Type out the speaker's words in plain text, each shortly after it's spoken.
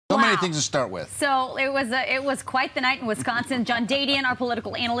many things to start with. So it was quite the night in Wisconsin. John Dadian, our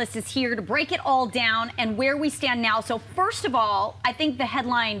political analyst, is here to break it all down and where we stand now. So first of all, I think the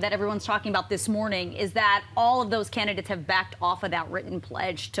headline that everyone's talking about this morning is that all of those candidates have backed off of that written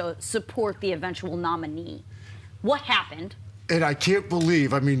pledge to support the eventual nominee. What happened? And I can't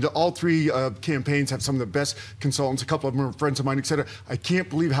believe, I mean, all three campaigns have some of the best consultants. A couple of them are friends of mine, et cetera. I can't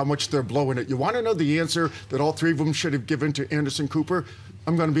believe how much they're blowing it. You want to know the answer that all three of them should have given to Anderson Cooper?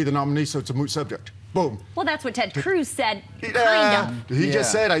 I'm going to be the nominee, so it's a moot subject. Boom. Well, that's what Ted Cruz said, kind of. He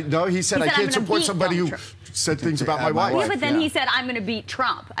just said, he said I can't support somebody who said things about my wife. Yeah, but then he said, I'm going to beat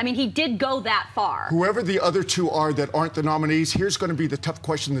Trump. I mean, he did go that far. Whoever the other two are that aren't the nominees, here's going to be the tough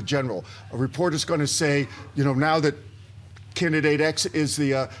question in the general. A reporter's going to say, you know, now that candidate X is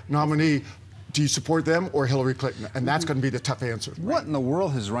the nominee, do you support them or Hillary Clinton? And that's going to be the tough answer. What in the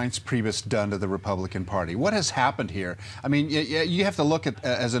world has Reince Priebus done to the Republican Party? What has happened here? I mean, you have to look at,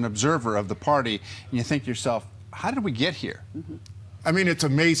 as an observer of the party, and you think to yourself, how did we get here? I mean, it's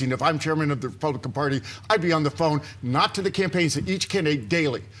amazing. If I'm chairman of the Republican Party, I'd be on the phone, not to the campaigns, to each candidate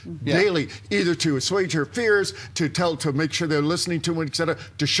daily, daily, either to assuage your fears, to make sure they're listening to them, et cetera,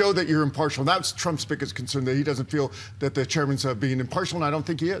 to show that you're impartial. That's Trump's biggest concern, that he doesn't feel that the chairman's being impartial, and I don't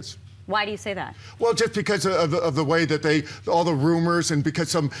think he is. Why do you say that? Well, just because of the way that all the rumors, and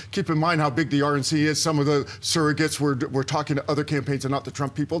because keep in mind how big the RNC is, some of the surrogates were talking to other campaigns and not the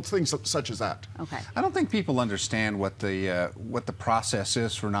Trump people, things such as that. Okay. I don't think people understand what the process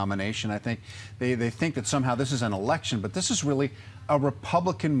is for nomination. I think they think that somehow this is an election, but this is really a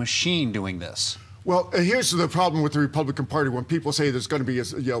Republican machine doing this. Well, here's the problem with the Republican Party. When people say there's going to be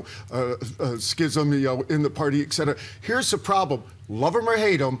a schism, in the party, et cetera, here's the problem. Love them or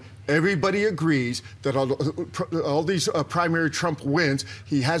hate them, everybody agrees that all these primary Trump wins,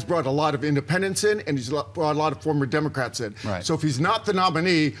 he has brought a lot of independents in, and he's brought a lot of former Democrats in. Right. So if he's not the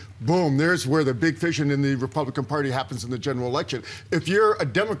nominee, boom, there's where the big fission in the Republican Party happens in the general election. If you're a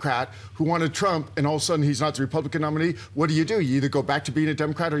Democrat who wanted Trump and all of a sudden he's not the Republican nominee, what do? You either go back to being a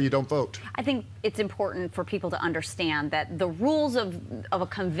Democrat or you don't vote. I think it's important for people to understand that the rules of a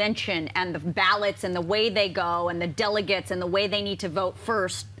convention and the ballots and the way they go and the delegates and the way they need to vote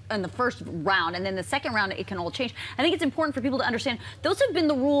first in the first round, and then the second round, it can all change. I think it's important for people to understand those have been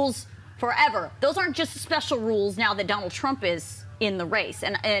the rules forever. Those aren't just special rules now that Donald Trump is in the race.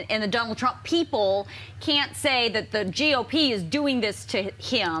 And the Donald Trump people can't say that the GOP is doing this to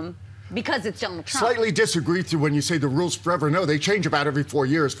him because it's Donald Trump. Slightly disagree with you when you say the rules forever. No, they change about every 4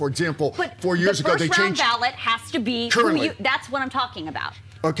 years. For example, 4 years ago they changed. The first round ballot has to be currently. That's what I'm talking about.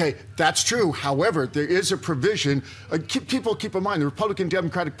 Okay, that's true. However, there is a provision. People keep in mind the Republican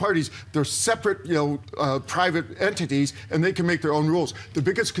Democratic parties, they're separate, private entities, and they can make their own rules. The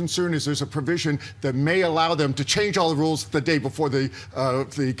biggest concern is there's a provision that may allow them to change all the rules the day before they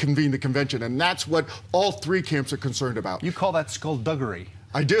convene the convention, and that's what all three camps are concerned about. You call that skullduggery.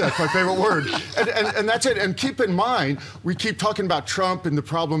 I do. That's my favorite word. And that's it. And keep in mind, we keep talking about Trump and the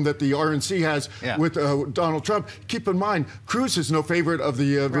problem that the RNC has with Donald Trump. Keep in mind, Cruz is no favorite of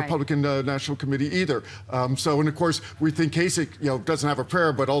the Republican National Committee either. And of course, we think Kasich, doesn't have a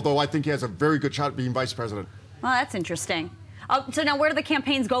prayer, but although I think he has a very good shot at being vice president. Well, that's interesting. So now where do the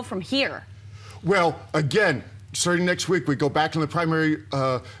campaigns go from here? Well, again, starting next week, we go back in the primary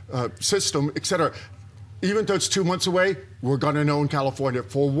system, et cetera. Even though it's 2 months away, we're going to know in California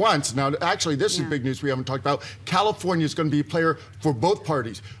for once. Now, actually, this is big news we haven't talked about. California is going to be a player for both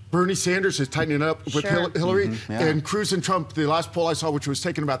parties. Bernie Sanders is tightening up with Hillary, and Cruz and Trump, the last poll I saw, which was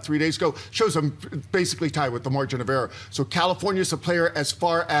taken about 3 days ago, shows them basically tied with the margin of error. So California is a player as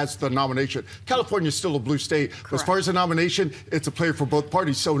far as the nomination. California is still a blue state, but as far as the nomination, it's a player for both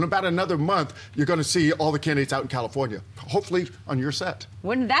parties. So in about another month, you're going to see all the candidates out in California, hopefully on your set.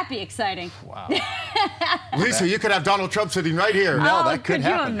 Wouldn't that be exciting? Wow. Lisa, you could have Donald Trump sitting right here. No, that could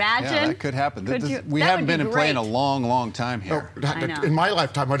happen. Could you imagine? Yeah, that could happen. We haven't been in play in a long, long time here. In my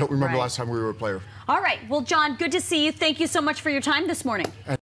lifetime, I don't remember the last time we were a player. All right. Well, John, good to see you. Thank you so much for your time this morning.